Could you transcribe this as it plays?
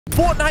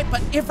Fortnite,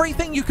 but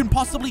everything you can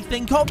possibly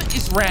think of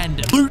is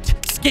random. Loot,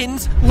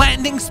 skins,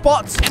 landing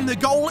spots, and the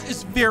goal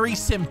is very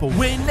simple.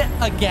 Win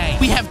a game.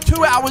 We have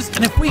 2 hours,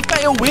 and if we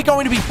fail, we're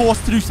going to be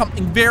forced to do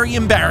something very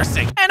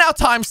embarrassing. And our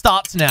time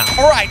starts now.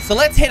 All right, so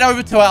let's head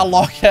over to our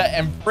locker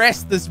and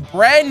press this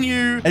brand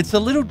new, it's a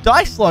little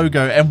dice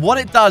logo, and what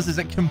it does is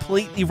it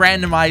completely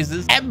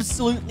randomizes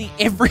absolutely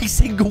every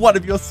single one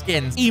of your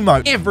skins.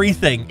 Emote,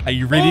 everything. Are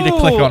you ready to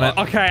click on it?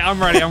 Okay,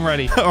 I'm ready. I'm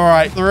ready. All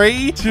right,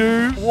 3,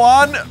 2,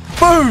 1,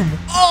 boom.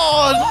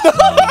 Oh, no.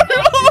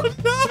 Oh,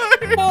 no.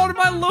 What am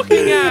I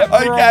looking at,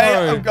 bro?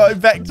 Okay, I'm going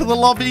back to the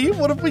lobby.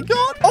 What have we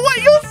got? Oh,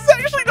 wait, yours is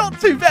actually not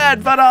too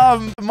bad, but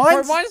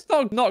mine's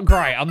not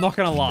great. I'm not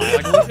gonna lie.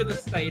 Like, look at the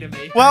state of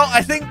me. Well,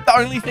 I think the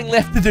only thing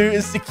left to do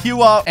is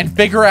secure and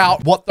figure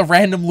out what the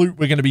random loot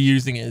we're going to be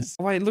using is.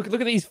 Oh, wait, look at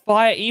these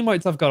fire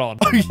emotes I've got on.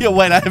 Oh, yeah,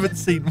 wait, I haven't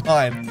seen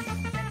mine.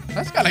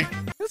 That's kind of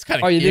cute.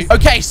 This...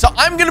 Okay, so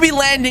I'm going to be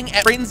landing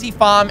at Frenzy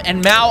Farm,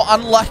 and Mal,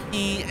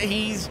 unlucky,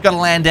 he's going to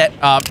land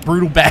at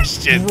Brutal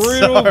Bastion.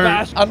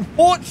 Bastion.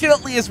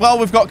 Unfortunately, as well,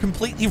 we've got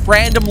completely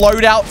random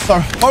loadout, so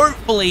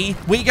hopefully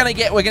we're going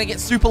to get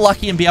super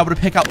lucky and be able to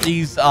pick up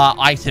these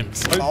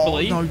items.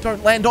 Hopefully. Oh, no,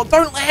 don't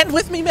land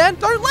with me, man.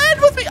 Don't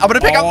land with me. I'm going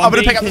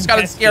to pick up this gun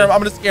and scare him. I'm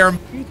going to scare him.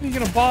 You think you're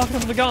going to bark him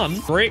with the gun?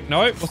 Brick?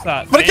 No. What's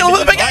that? I'm going to kill him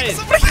with a big axe.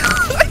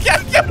 I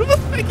can't kill him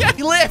with a big axe.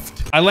 He left.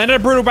 I landed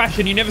at Brutal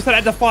Bastion. You never said I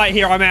had to fight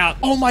here. I'm out.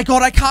 Oh my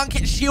god, I can't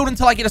get shield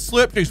until I get a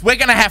slurp juice. We're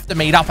gonna have to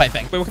meet up, I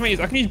think. Wait, what can I use?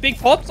 I can use big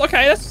pots.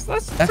 Okay, that's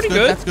pretty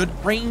good. That's good.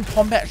 Green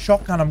combat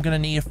shotgun I'm gonna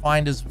need to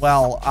find as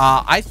well.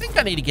 I think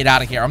I need to get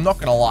out of here. I'm not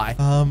gonna lie.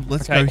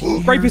 Let's go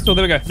here. Great pistol.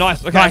 There we go.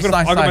 Nice. Okay, I've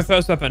got my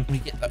first weapon.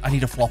 I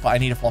need a flopper. I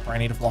need a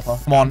flopper.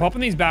 Come on. I'm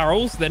popping these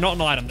barrels. They're not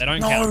an item. They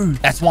don't count. No,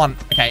 that's one.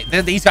 Okay,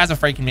 these guys are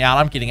freaking me out.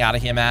 I'm getting out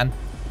of here, man.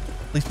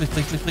 Please.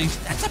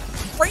 That's a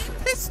free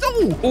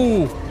pistol.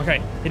 Ooh. Okay.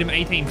 Hit him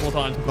 18 4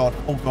 times.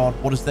 Oh god.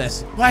 What is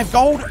this? Do I have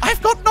gold?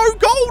 I've got no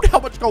gold. How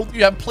much gold do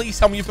you have? Please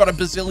tell me you've got a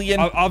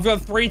bazillion. I've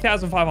got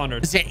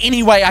 3,500. Is there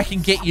any way I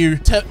can get you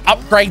to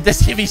upgrade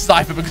this heavy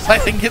sniper? Because I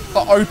think it's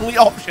the only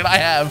option I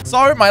have.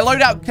 So my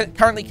loadout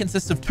currently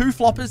consists of 2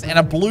 floppers and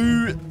a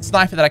blue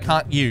sniper that I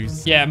can't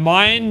use. Yeah,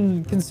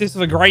 mine consists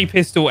of a gray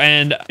pistol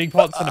and big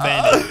pots and a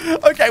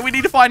bandit. Okay, we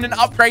need to find an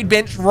upgrade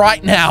bench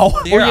right now.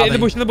 Oh yeah, in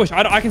the bush.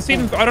 I can see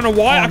them. I don't know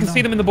why. I can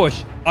see them in the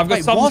bush. I've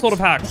got some sort of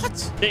hack.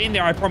 What? They're in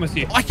there, I promise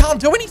you. I can't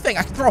do anything.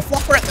 I can throw a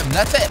flopper at them.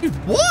 That's it. Dude,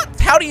 what?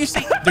 How do you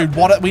see? Dude,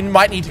 what? We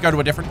might need to go to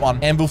a different one.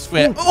 Anvil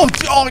Square.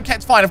 Okay,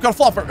 it's fine. I've got a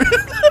flopper.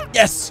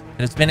 Yes.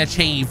 It's been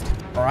achieved.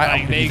 All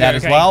right, I'll do that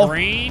as well.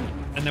 Green.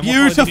 And then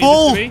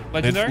beautiful. Legendary?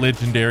 It's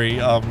legendary,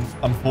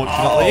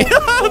 unfortunately.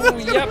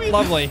 Oh, yep,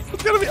 lovely.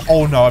 It's gonna be.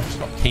 Oh no, I've just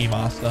got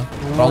Keymaster.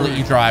 But I'll let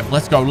you drive.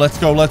 Let's go.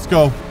 Oh,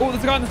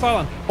 there's a guy in this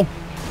island. Oh,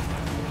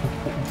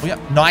 yeah.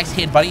 Nice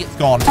hit, buddy. It's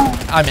gone.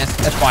 I missed.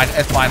 It's fine.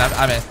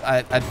 I missed.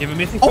 You have a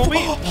mythic for me?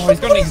 Oh, he's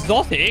got an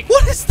exotic.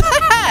 What is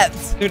that?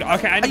 Dude,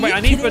 okay. I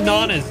need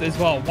bananas as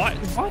well. Why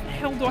the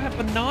hell do I have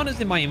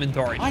bananas in my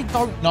inventory? I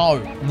don't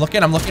know. I'm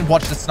looking.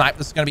 Watch the snipe.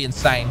 This is going to be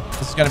insane.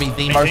 This is going to be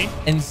the most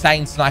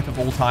insane snipe of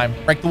all time.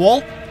 Break the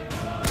wall.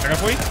 I go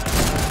for you.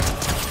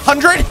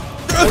 100.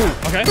 Ooh,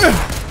 okay.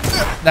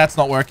 That's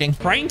not working.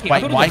 Cranky.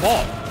 Wait, why?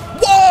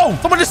 Whoa!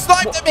 Someone just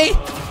sniped at me.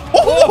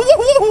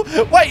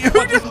 Whoa. Wait,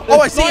 who just... Oh,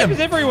 I see him. Snipers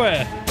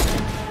everywhere.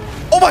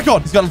 Oh my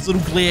god, he's got his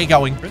little glare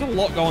going. There's a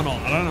lot going on.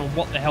 I don't know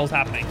what the hell's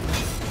happening.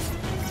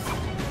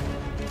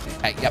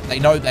 Hey, yep, they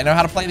know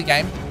how to play the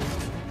game.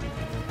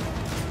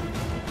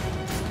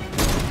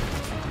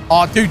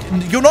 Oh, dude,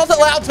 you're not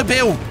allowed to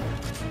build.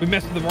 We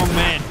messed with the wrong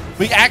man.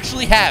 We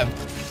actually have.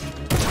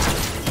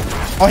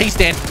 Oh, he's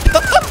dead.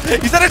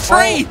 He's in a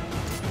tree.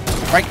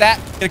 Oh. Break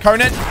that. Get a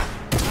Conan.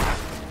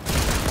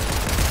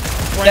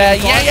 Yeah.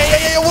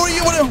 What are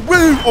you?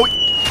 Woo! Oh.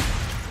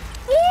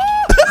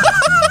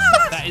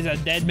 That is a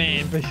dead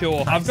man for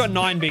sure. I've got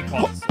 9 big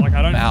pots. Like,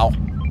 I don't... Ow.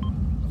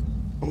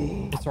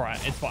 It's all right.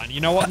 It's fine.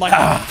 You know what? Like,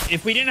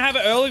 if we didn't have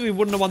it early, we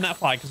wouldn't have won that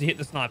fight because he hit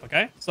the snipe,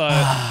 okay? So...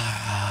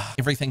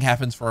 Everything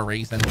happens for a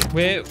reason.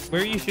 Where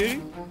are you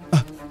shooting?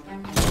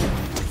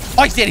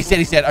 Oh, he's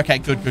dead. Okay,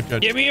 good.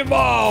 Get me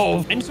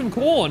involved. And some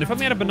corn. If I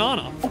only had a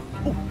banana.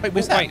 Oh, wait,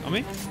 where's that? Wait, on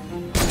me.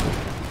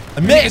 I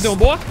missed. What are you doing,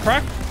 boy?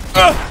 Crack.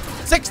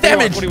 6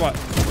 damage. What do you want?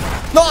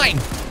 9.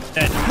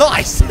 Dead.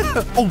 Nice.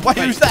 Oh, wait,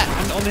 who's that?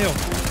 On the hill.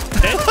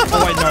 Dead?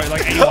 Oh, wait, no.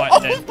 Like 80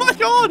 white dead. Oh, my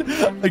God.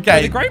 Okay.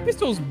 Wait, the great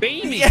pistol's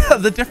beaming. Yeah,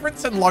 the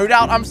difference in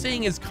loadout I'm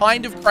seeing is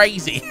kind of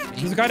crazy.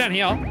 There's a guy down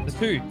here. There's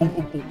 2.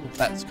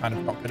 That's kind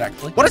of not good,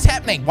 actually. What is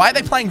happening? Why are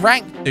they playing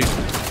ranked? Dude.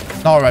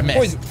 No, I missed.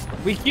 Boys,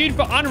 we queued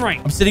for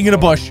unranked. I'm sitting in a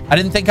bush. I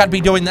didn't think I'd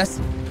be doing this.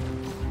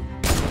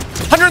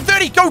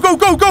 130.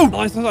 Go.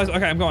 Nice.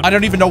 Okay, I'm going. I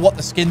don't even know what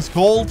the skin's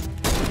called.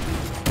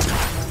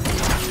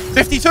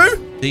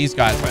 52? These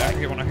guys I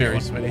can get one. very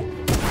sweaty.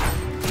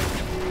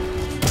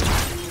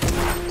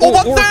 Oh,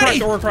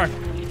 130! Or a crack.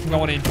 I'm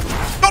going in.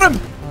 Got him!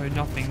 Oh,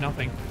 nothing.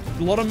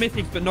 A lot of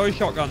mythics, but no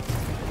shotgun.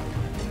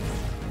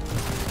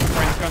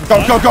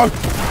 Go!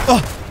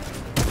 Oh.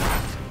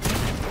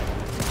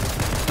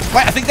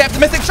 Wait, I think they have the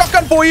mythic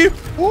shotgun for you.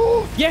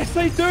 Yes,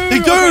 they do. They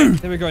do. Okay,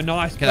 there we go.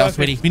 Nice. Okay, that was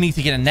witty. We need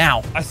to get in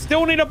now. I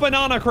still need a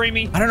banana,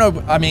 Creamy. I don't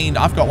know. I mean,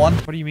 I've got one.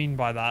 What do you mean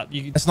by that?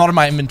 It's not in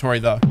my inventory,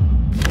 though.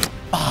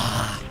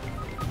 Ah.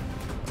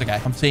 It's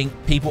okay. I'm seeing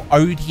people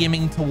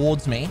ODMing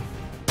towards me.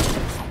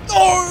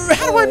 No!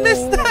 How do I miss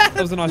that?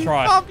 That was a nice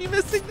try. You can't be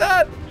missing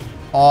that.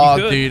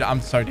 Oh, dude,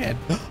 I'm so dead.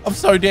 I'm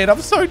so dead.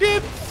 I'm so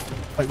dead.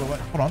 Wait.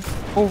 Hold on.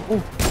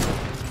 Oh.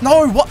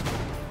 No, what?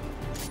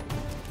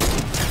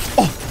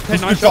 Oh, okay,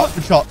 nice shot.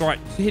 Good shot. All right,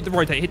 so hit the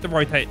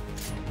rotate.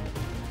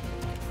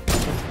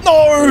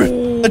 No!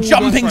 Ooh, The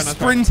jumping, nice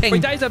sprinting.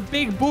 Wait, that is a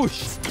big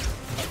bush.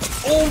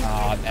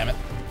 Oh, damn it.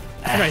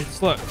 Okay,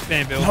 look,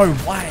 Banville. No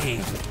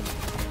way.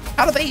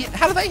 How do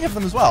they have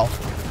them as well?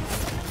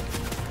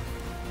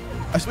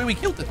 I swear we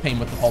killed the team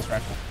with the pulse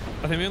rifle.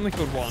 I think we only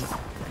killed one.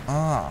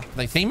 Ah, are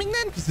they teaming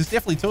then? Because there's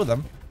definitely two of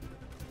them.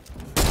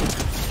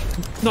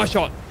 Nice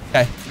shot.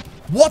 Okay.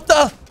 What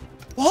the?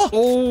 What?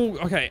 Oh,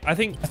 okay. I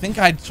think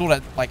I'd sort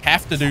of like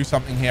have to do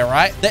something here,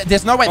 right?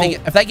 There's no way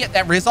if they get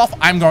that res off,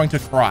 I'm going to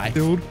cry.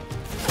 Dude.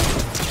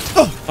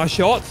 Nice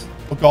shots.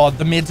 Oh god,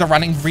 the mids are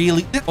running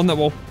really on that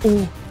wall.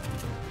 Oh.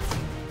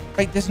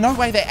 Wait, there's no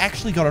way they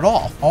actually got it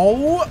off.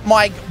 Oh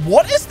my,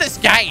 what is this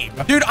game?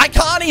 Dude, I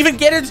can't even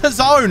get into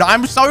zone.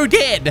 I'm so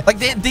dead. Like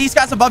these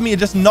guys above me are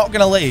just not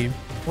gonna leave.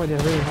 Wait, they're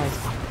really high.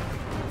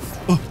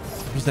 Oh,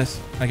 what's this?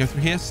 Can I go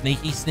through here?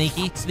 Sneaky. This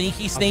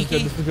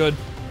is good.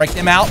 Break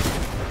them out.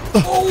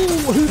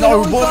 Oh, no,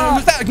 what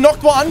was that?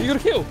 Knocked one. You got a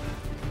kill.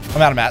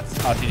 I'm out of mats.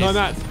 Oh, geez. No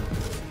mats.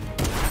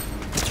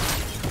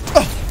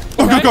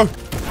 Go.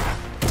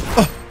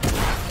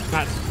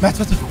 Mats.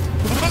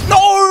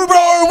 No,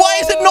 bro. Why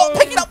is it not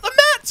picking up the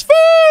mats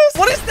first?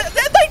 What is that?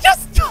 They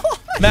just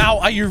died. Mal,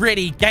 are you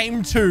ready?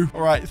 Game 2.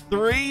 All right.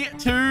 3,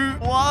 2,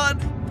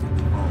 1.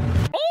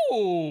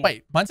 Oh.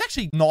 Wait, mine's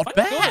actually not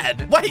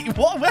bad. Wait,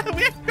 what? We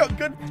actually got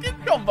good skin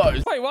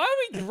combos. Wait, why are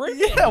we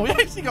dripping? Yeah, we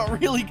actually got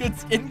really good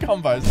skin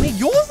combos. I mean,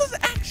 yours is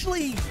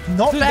actually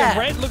not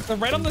bad. The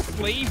red on the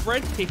sleeve,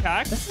 red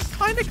pickaxe. This is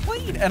kind of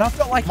clean. And I've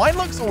got like, mine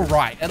looks all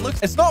right.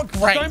 It's not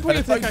great, don't but put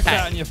it's your pickaxe okay.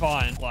 out and you're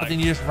fine. Like, but then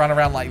you just run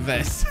around like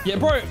this. Yeah,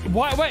 bro.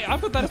 Wait, I've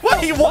got that.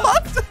 Wait,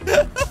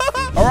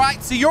 what? All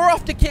right, so you're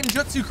off to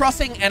Kenjutsu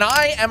Crossing and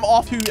I am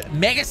off to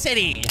Mega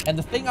City. And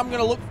the thing I'm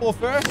going to look for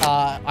first,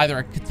 either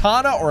a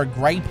katana or a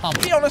gray pump.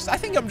 To be honest, I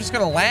think I'm just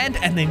going to land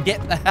and then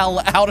get the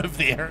hell out of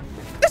there.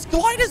 This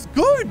glider's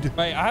good.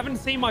 Wait, I haven't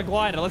seen my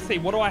glider. Let's see.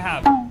 What do I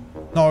have?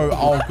 No.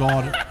 Oh,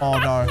 God. Oh,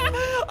 no.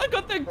 I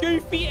got the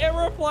goofy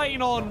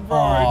aeroplane on, bro.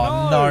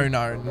 Oh,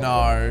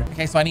 no.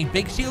 Okay, so I need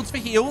big shields for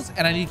heals,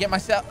 and I need to get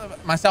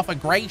myself a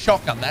gray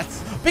shotgun.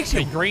 That's big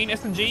shield. Okay, green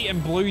SMG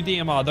and blue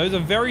DMR. Those are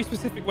very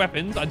specific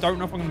weapons. I don't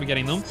know if I'm going to be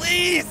getting them.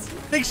 Please.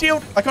 Big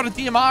shield. I got a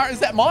DMR. Is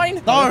that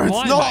mine? No,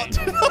 it's not.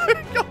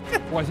 No,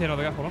 oh, I see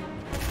another guy. Hold on.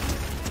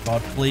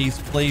 God,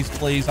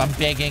 please. I'm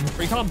begging.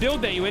 We can't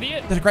build there, you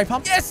idiot. There's a gray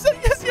pump. Yes.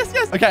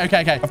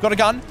 Okay. I've got a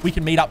gun. We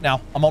can meet up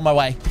now. I'm on my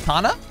way.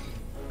 Katana?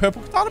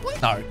 Purple katana,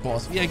 please? No, of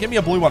course. Yeah, give me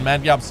a blue one,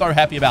 man. Yeah, I'm so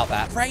happy about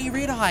that. Gray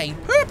red eye.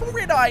 Purple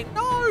red eye.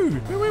 No.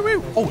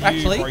 Woo. Oh,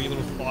 actually. Bro, you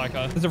little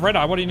spiker. There's a red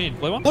eye. What do you need?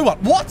 Blue one? Blue one.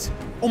 What?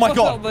 Oh, my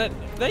God.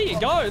 There you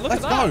go. Look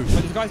at that. Let's go. Wait,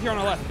 there's guys here on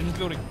our left in this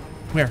building.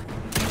 Where?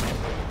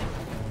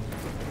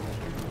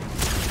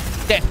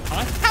 Dead.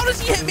 Nice. How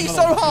does he hit me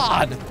so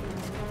hard?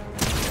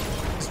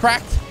 It's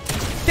cracked.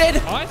 Dead.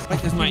 Nice.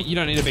 Wait, mate, you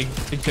don't need a big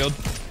shield.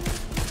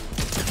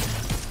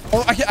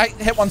 Oh, I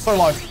hit one so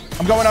low.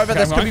 I'm going over.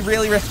 This could be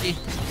really risky.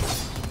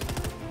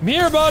 I'm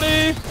here,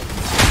 buddy.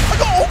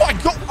 Oh my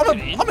God,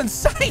 I'm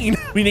insane.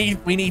 We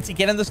need to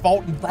get in this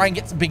vault and try and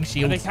get some big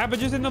shields. Are there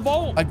cabbages in the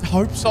vault? I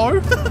hope so.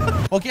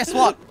 Well, guess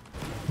what?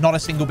 Not a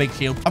single big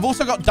shield. I've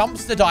also got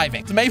dumpster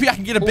diving, so maybe I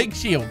can get a big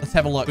shield. Let's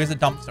have a look. Where's the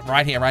dumpster?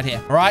 Right here.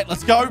 All right,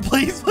 let's go.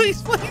 Please.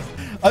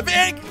 I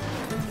beg.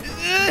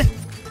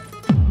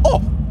 Oh,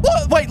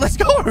 what? Wait, let's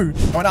go.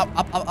 Going up.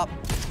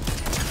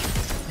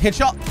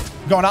 Headshot.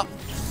 Going up.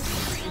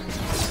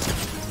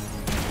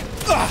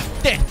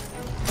 Dead.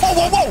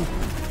 Whoa.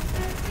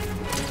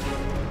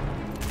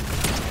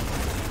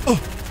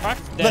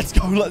 Let's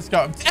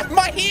go.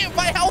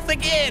 My health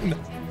again.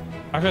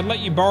 I could let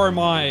you borrow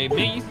my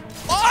bees.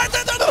 Oh,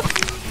 no.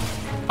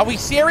 Are we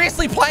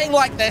seriously playing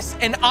like this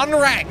in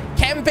unranked,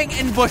 camping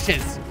in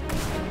bushes?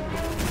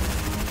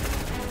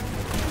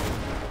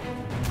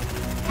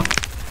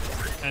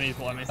 And he's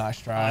below me.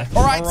 Nice try.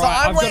 All right, so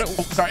I'm waiting.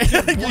 Oh, sorry.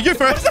 You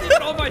first. I've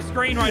got it on my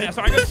screen right now,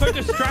 so I got so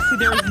distracted.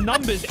 There is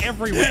numbers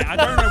everywhere. I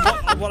don't know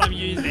what I'm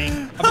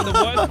using. I'm in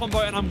the worst combo,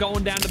 and I'm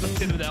going down to the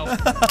Citadel.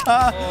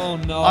 Oh,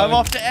 no. I'm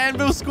off to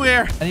Anvil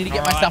Square. I need to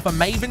get myself a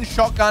Maven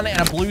shotgun and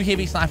a blue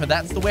heavy sniper.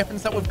 That's the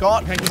weapons that we've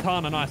got. Okay,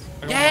 katana, nice.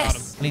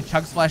 Yes. I need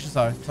chug splashes,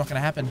 though. It's not going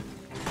to happen.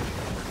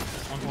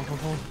 Come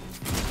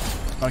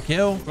on. Got a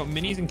kill. Got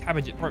minis and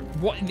cabbages. Bro,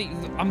 what?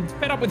 I'm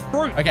fed up with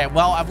fruit. Okay,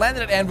 well, I've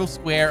landed at Anvil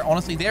Square.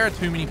 Honestly, there are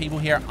too many people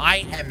here.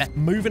 I am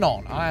moving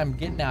on. I am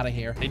getting out of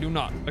here. They do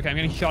not. Okay, I'm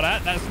getting shot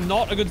at. That's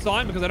not a good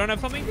sign because I don't have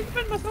something to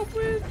defend myself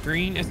with.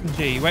 Green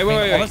SMG.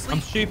 Wait. Honestly,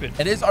 I'm stupid.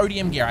 It is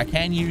ODM gear. I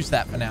can use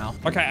that for now.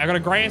 Okay, I got a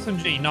gray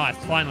SMG. Nice.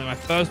 Finally, my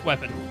first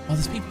weapon. Oh,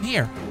 there's people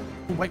here.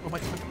 Oh, wait. I'm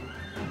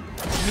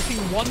missing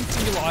one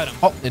single item.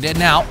 Oh, they're dead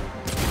now.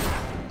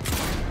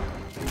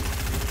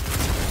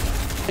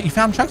 You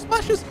found chug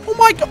splashes? Oh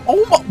my god.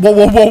 Oh my.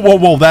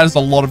 Whoa. That is a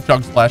lot of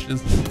chug splashes.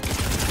 I'm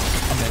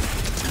dead.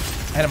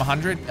 I hit him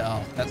 100.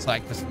 Oh, that's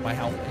like just my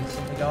health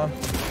instantly gone.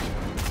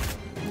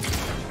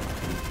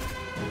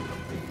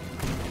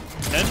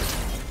 Dead.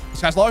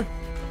 This guy's low.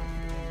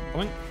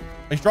 Coming.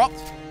 He's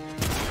dropped.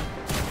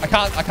 I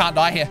can't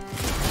die here.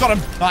 Got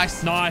him.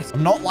 Nice.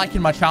 I'm not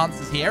liking my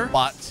chances here,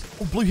 but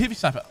oh, blue heavy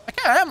sniper.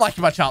 Okay, I am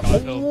liking my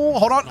chances. Oh,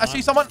 hold on. Nice. I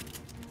see someone.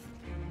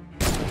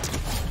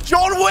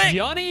 John Wick!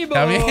 Johnny boy!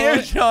 Come here,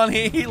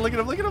 Johnny. Look at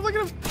him.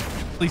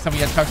 Please tell me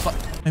you had chug splash.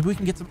 Maybe we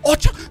can get some. Oh,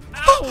 chug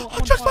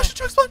splash.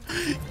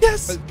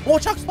 Yes. More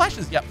chug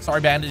splashes. Yep.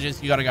 Sorry,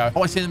 bandages. You gotta go.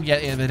 Oh, I see them.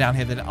 Yeah, they're down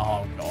here.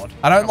 Oh, God.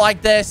 I don't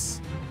like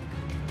this.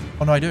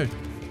 Oh, no, I do.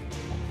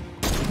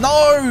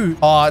 No.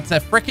 Oh, it's a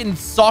freaking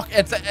sock.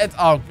 It's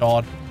oh,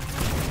 God.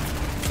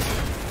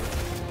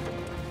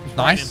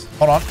 Nice.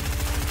 Hold on.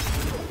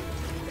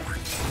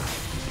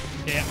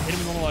 Yeah, hit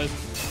him with one of those.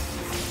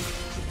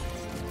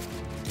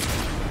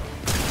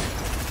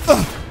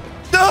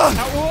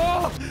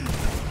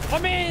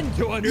 I'm in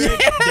 200.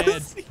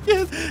 Yes.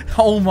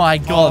 Oh my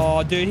god.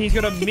 Oh, dude, he's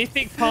got a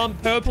mythic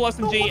pump, purple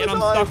SMG, and I'm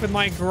stuck with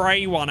my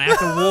gray one. I have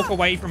to walk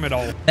away from it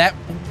all. That.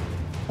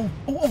 Oh,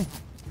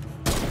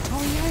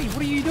 yay! What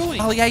are you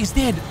doing? Oh yeah, he's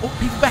dead. Oh,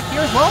 people back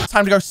here as well.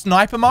 Time to go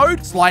sniper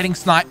mode. Sliding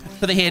snipe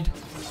to the head.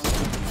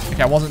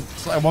 Okay, it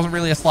wasn't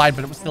really a slide,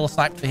 but it was still a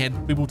snipe to the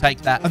head. We will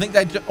take that. I think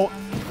they.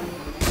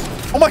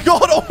 Oh my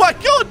god! Oh my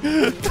god!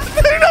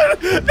 No!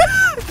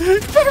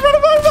 Trying to run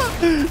him over!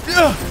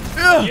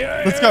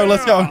 Yeah! Let's go!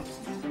 Let's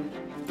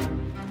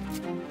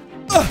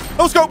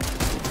go!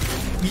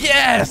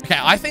 Yes! Okay,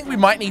 I think we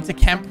might need to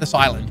camp this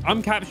island.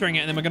 I'm capturing it,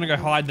 and then we're gonna go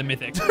hide the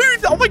mythic.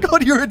 Dude, oh my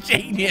god, you're a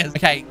genius.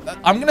 Okay,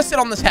 I'm gonna sit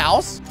on this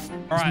house.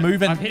 All right,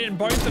 moving. I'm hitting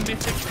both the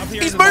mythics up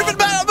here. He's moving,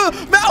 Mal!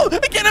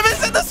 Get him!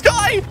 It's in the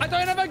sky! I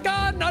don't have a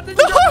gun!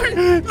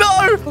 No!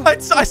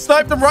 I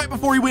sniped him right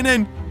before he went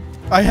in.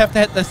 I have to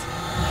hit this.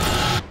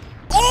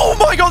 Oh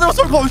my god, they were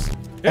so close.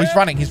 Yeah. Oh, he's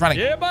running.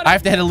 Yeah, buddy. I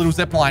have to hit a little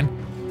zip line.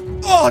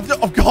 Oh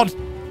god.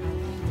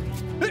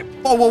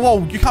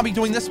 Whoa. You can't be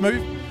doing this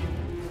move.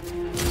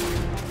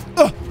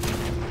 Oh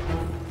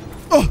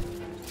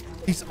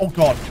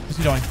god. What's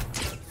he doing?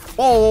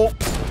 Whoa.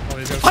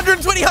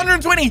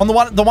 120. On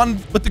the one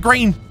with the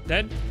green.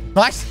 Dead.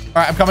 Nice.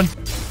 All right, I'm coming.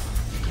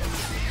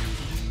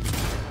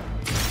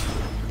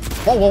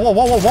 Whoa.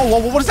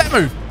 What does that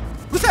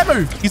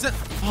move? He's at.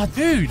 Oh,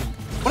 dude.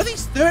 What are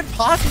these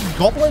third-party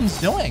goblins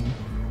doing?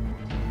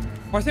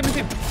 What's him?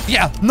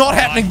 Yeah, not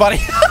happening, buddy.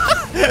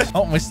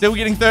 Oh, we're still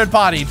getting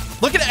third-partied.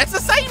 Look at it. It's the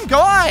same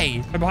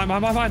guy. Behind.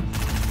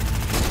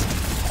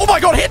 Oh, my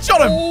God.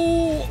 Headshot him.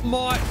 Oh,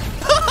 my.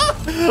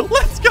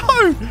 Let's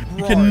go.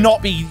 You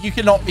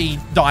cannot be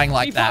dying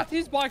like that. He parked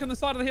his bike on the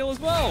side of the hill as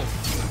well.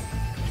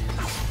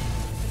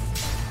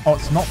 Oh,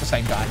 it's not the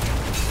same guy.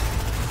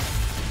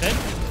 Dead.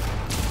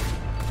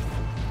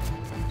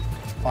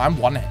 Oh, I'm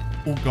one hit.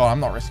 Oh, God. I'm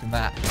not risking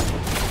that.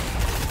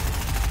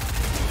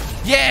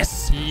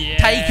 Yes! Yeah.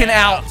 Taken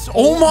out.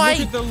 Oh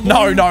my.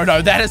 No.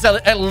 That is an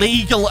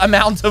illegal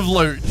amount of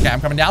loot. Okay,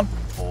 I'm coming down.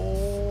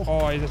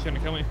 Oh, he's just going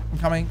to kill me. I'm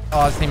coming.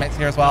 Oh, his teammate's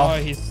here as well.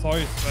 Oh, he's so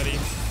sweaty.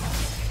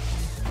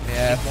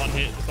 Yeah. Just one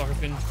hit, the soccer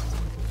spin.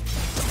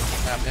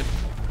 I'm dead.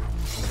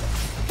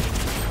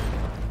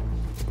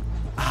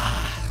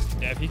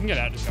 Yeah, if you can get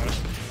out, just go.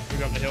 You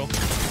go up the hill.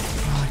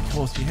 Oh, of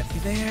course, you hit me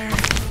there.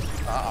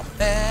 Oh,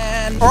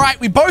 man. All right,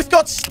 we both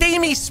got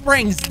steamy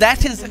springs.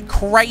 That is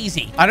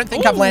crazy. I don't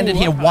think I've landed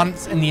here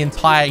once in the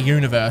entire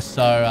universe.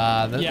 So,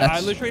 yeah, I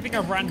literally think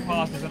I've ran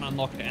past this and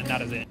unlocked it, and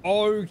that is it.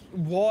 Oh,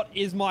 what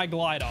is my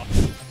glider?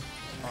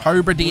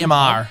 Cobra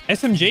DMR.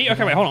 SMG?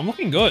 Okay, wait, hold on. I'm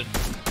looking good.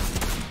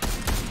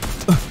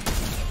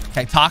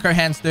 Okay, Taco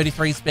Hands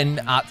 33's been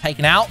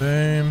taken out.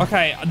 Boom.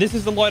 Okay, this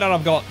is the loadout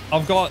I've got.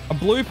 I've got a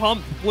blue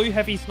pump, blue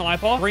heavy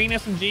sniper, green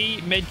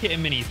SMG, medkit,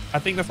 and minis. I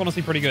think that's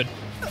honestly pretty good.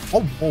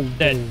 Oh.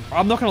 Dead.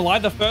 I'm not gonna lie,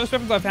 the first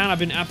weapons I found I've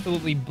been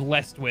absolutely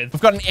blessed with.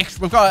 We've got an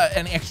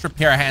extra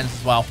pair of hands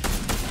as well.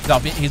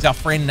 He's our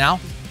friend now.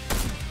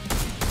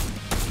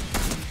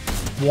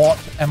 What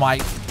am I?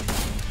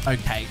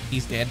 Okay,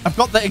 he's dead. I've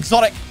got the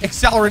exotic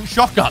accelerant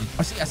shotgun.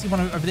 I see one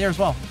over there as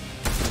well.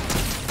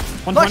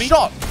 120? Nice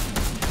shot.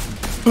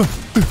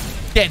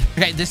 Dead.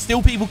 Okay, there's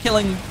still people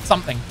killing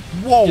something.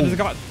 Whoa. Yeah, there's a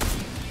guy.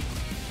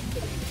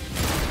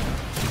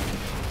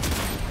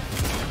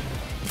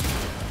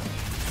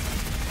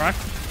 Crack.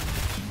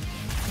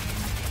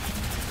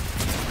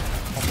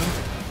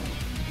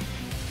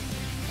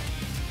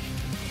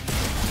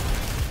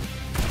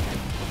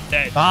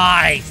 Dead.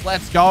 Nice.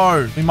 Let's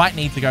go. We might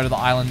need to go to the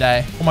island,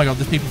 eh? Oh my god,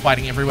 there's people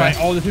fighting everywhere. Okay.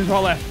 Oh, there's two right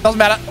left. Doesn't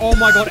matter. Oh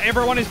my god,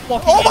 everyone is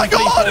flocking. Oh my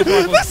god.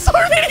 There's so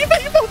many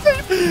people,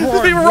 dude.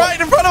 There's people right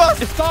in front of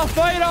us. It's Darth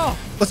Vader.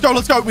 Let's go.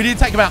 Let's go. We need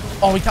to take him out.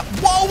 Oh, we can't.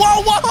 Whoa,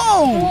 whoa,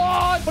 whoa.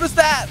 What? What is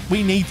that?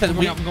 We need to. I'm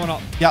going up. I'm going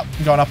up. Yep,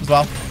 I'm going up as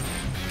well.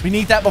 We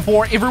need that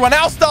before everyone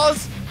else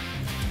does.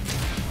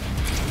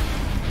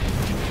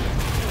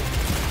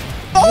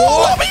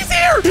 Oh, lobby's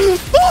here.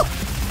 Oh.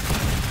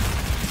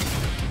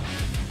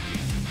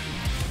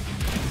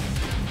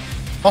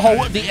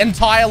 The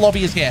entire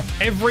lobby is here.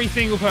 Every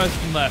single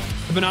person left.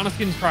 The banana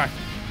skin's cracked.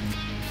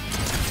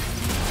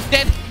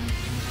 Dead.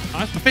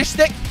 Nice. The fish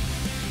stick.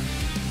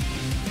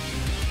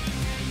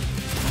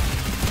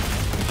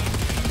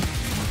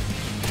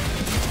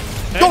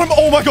 Dead. Got him.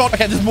 Oh my god.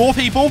 Okay, there's more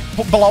people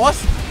below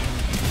us.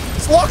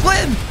 It's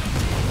Lachlan.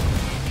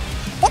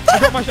 What the I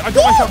got my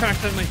shotgun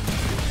accidentally.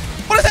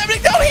 What is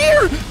happening down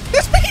here?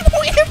 There's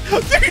people in.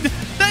 Dude,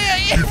 they are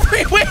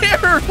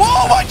everywhere.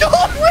 Oh my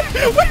god.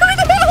 Where in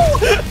the hell?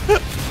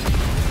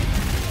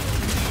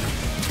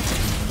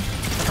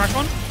 Crack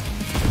one.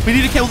 We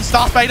need to kill the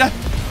Darth Vader.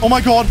 Oh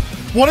my god.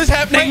 What is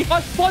happening? Wait,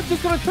 my Spud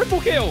just got a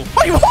triple kill.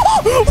 Wait,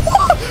 what?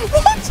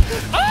 What?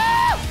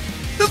 Ah!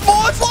 There's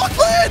more. It's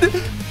Lachlan.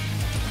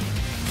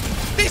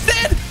 He's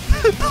dead.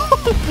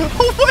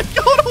 Oh my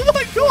god. Oh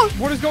my god.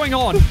 What is going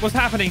on? What's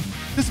happening?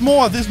 There's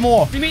more. There's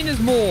more. What do you mean there's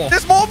more?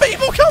 There's more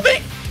people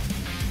coming.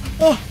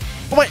 Oh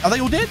wait, are they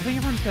all dead? I think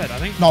everyone's dead, I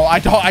think. No, I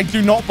don't. I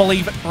do not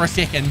believe it for a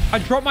second. I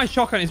dropped my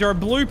shotgun. Is there a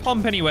blue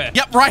pump anywhere?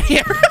 Yep, right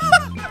here.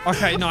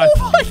 Okay, nice.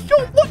 Oh my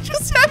god, what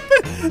just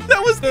happened?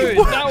 That was Dude,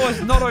 that was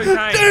not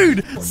okay.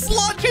 Dude,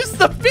 Sludge is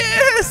the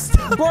best.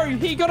 Bro,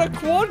 he got a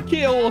quad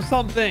kill or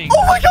something.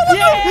 Oh my god.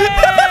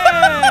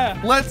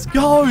 Yeah. Let's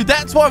go.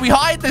 That's why we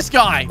hired this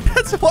guy.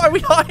 That's why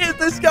we hired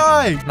this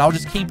guy. And I'll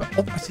just keep...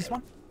 Oh, I see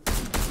someone.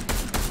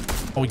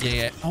 Oh,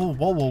 yeah. Oh,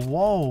 whoa, whoa,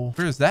 whoa.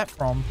 Where is that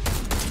from?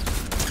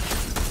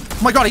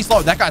 Oh my god, he's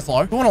slow. That guy's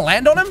slow. You want to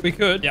land on him? We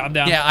could. Yeah, I'm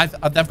down. Yeah,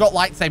 they've got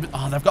lightsabers.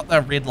 Oh, they've got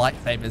the red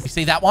lightsabers. You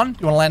see that one?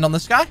 You want to land on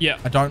this guy? Yeah.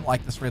 I don't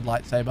like this red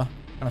lightsaber.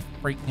 Kind of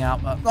freak me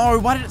out, but... No,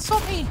 why did it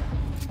stop me?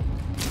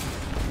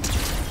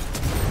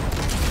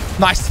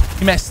 Nice.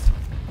 He missed.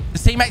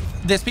 His teammate...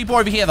 There's people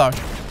over here, though.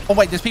 Oh,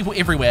 wait. There's people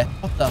everywhere.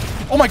 What the...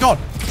 Oh, my God.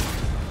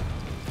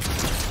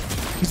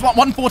 He's what?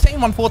 114?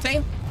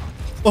 114?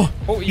 Oh,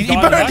 he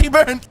burned. He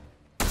burned.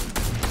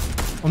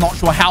 I'm not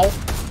sure how...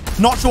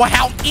 Not sure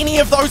how any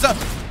of those are...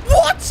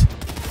 What?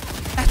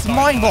 That's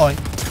mind-blowing.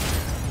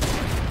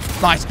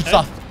 Nice. Good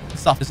stuff. Good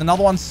stuff. There's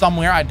another one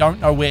somewhere. I don't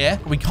know where.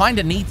 We kind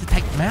of need to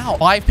take them out.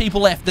 5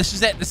 people left. This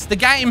is it. This is the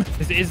game.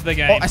 This is the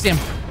game. Oh, I see him.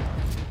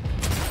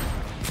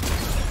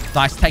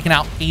 Nice. Taken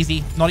out.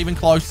 Easy. Not even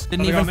close.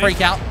 Didn't even freak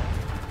out.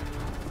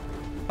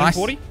 Nice.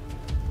 40?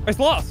 It's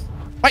last.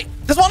 Wait.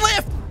 There's one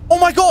left. Oh,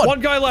 my God. One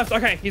guy left.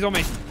 Okay. He's on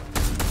me.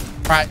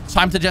 All right.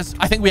 Time to just...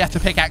 I think we have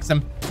to pickaxe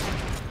him.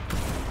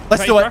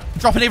 Let's do it.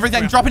 Dropping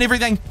everything. Dropping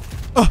everything.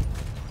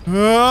 Come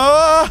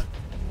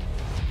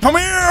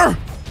here.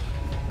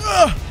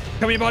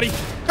 Come here, buddy.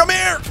 Come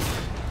here.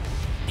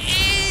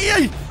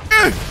 Yes.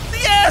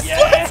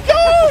 Let's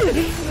go.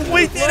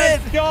 We did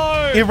it. Let's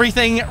go.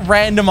 Everything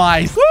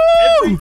randomized. Woo!